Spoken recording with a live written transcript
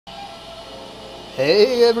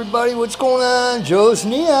Hey everybody, what's going on? Joe's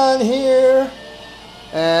Neon here,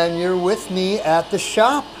 and you're with me at the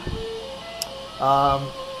shop.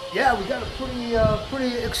 Yeah, we got a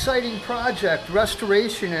pretty exciting project,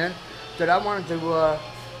 restoration that I wanted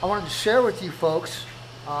to share with you folks.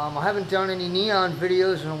 I haven't done any neon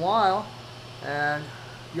videos in a while, and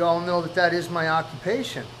you all know that is my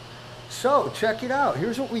occupation. So check it out.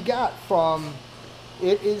 Here's what we got from.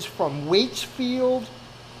 It is from Waitsfield,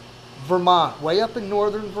 Vermont, way up in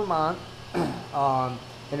northern Vermont, and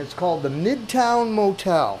it's called the Midtown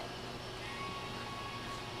Motel.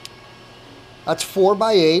 That's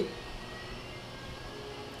 4x8.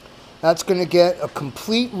 That's going to get a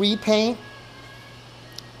complete repaint,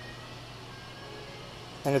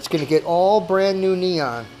 and it's going to get all brand new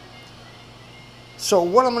neon. So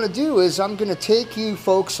what I'm going to do is I'm going to take you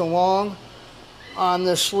folks along on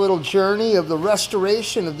this little journey of the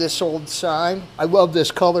restoration of this old sign. I love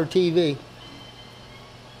this color TV.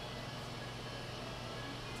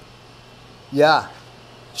 Yeah,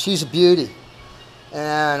 she's a beauty.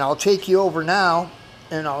 And I'll take you over now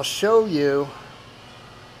and I'll show you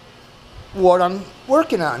what I'm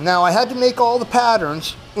working on. Now I had to make all the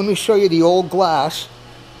patterns. Let me show you the old glass.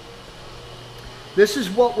 This is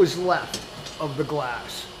what was left of the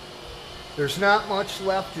glass. There's not much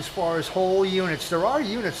left as far as whole units. There are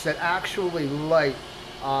units that actually light,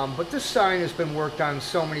 but this sign has been worked on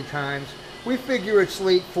so many times. We figure it's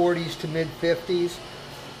late 40s to mid 50s.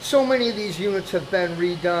 So many of these units have been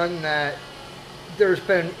redone that there's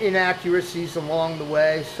been inaccuracies along the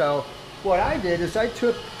way. So what I did is I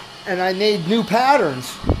took and I made new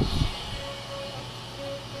patterns.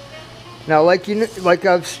 Now,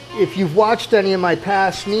 if you've watched any of my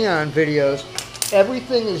past neon videos,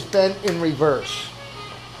 everything is bent in reverse.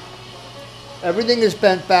 Everything is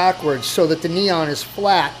bent backwards so that the neon is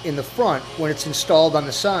flat in the front when it's installed on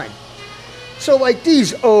the sign. So like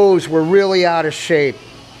these O's were really out of shape.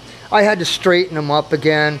 I had to straighten them up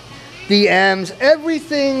again. The M's,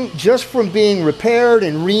 everything just from being repaired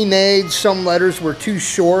and remade. Some letters were too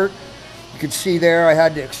short. You can see there I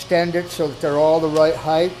had to extend it so that they're all the right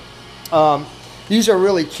height. These are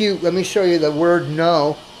really cute. Let me show you the word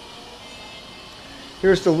no.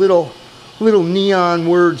 Here's the little neon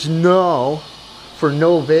words no for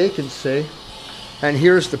no vacancy. And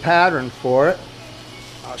here's the pattern for it.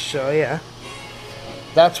 I'll show you.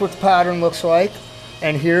 That's what the pattern looks like.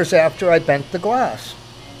 And here's after I bent the glass.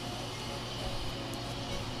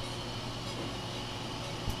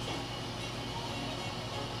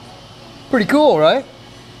 Pretty cool, right?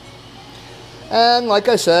 And like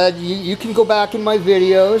I said, you can go back in my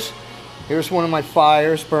videos. Here's one of my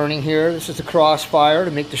fires burning here. This is the crossfire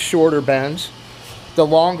to make the shorter bends. The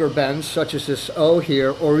longer bends, such as this O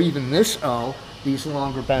here, or even this O, these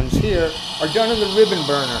longer bends here, are done in the ribbon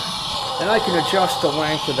burner. And I can adjust the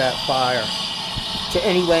length of that fire to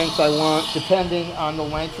any length I want, depending on the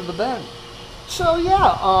length of the bend. So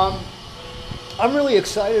yeah, I'm really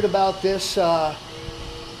excited about this,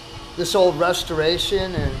 this old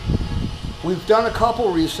restoration, and we've done a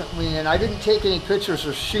couple recently, and I didn't take any pictures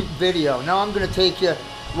or shoot video. Now I'm going to take you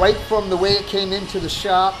right from the way it came into the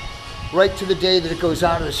shop, right to the day that it goes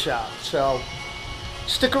out of the shop. So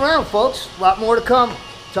stick around, folks. A lot more to come.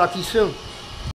 Talk to you soon.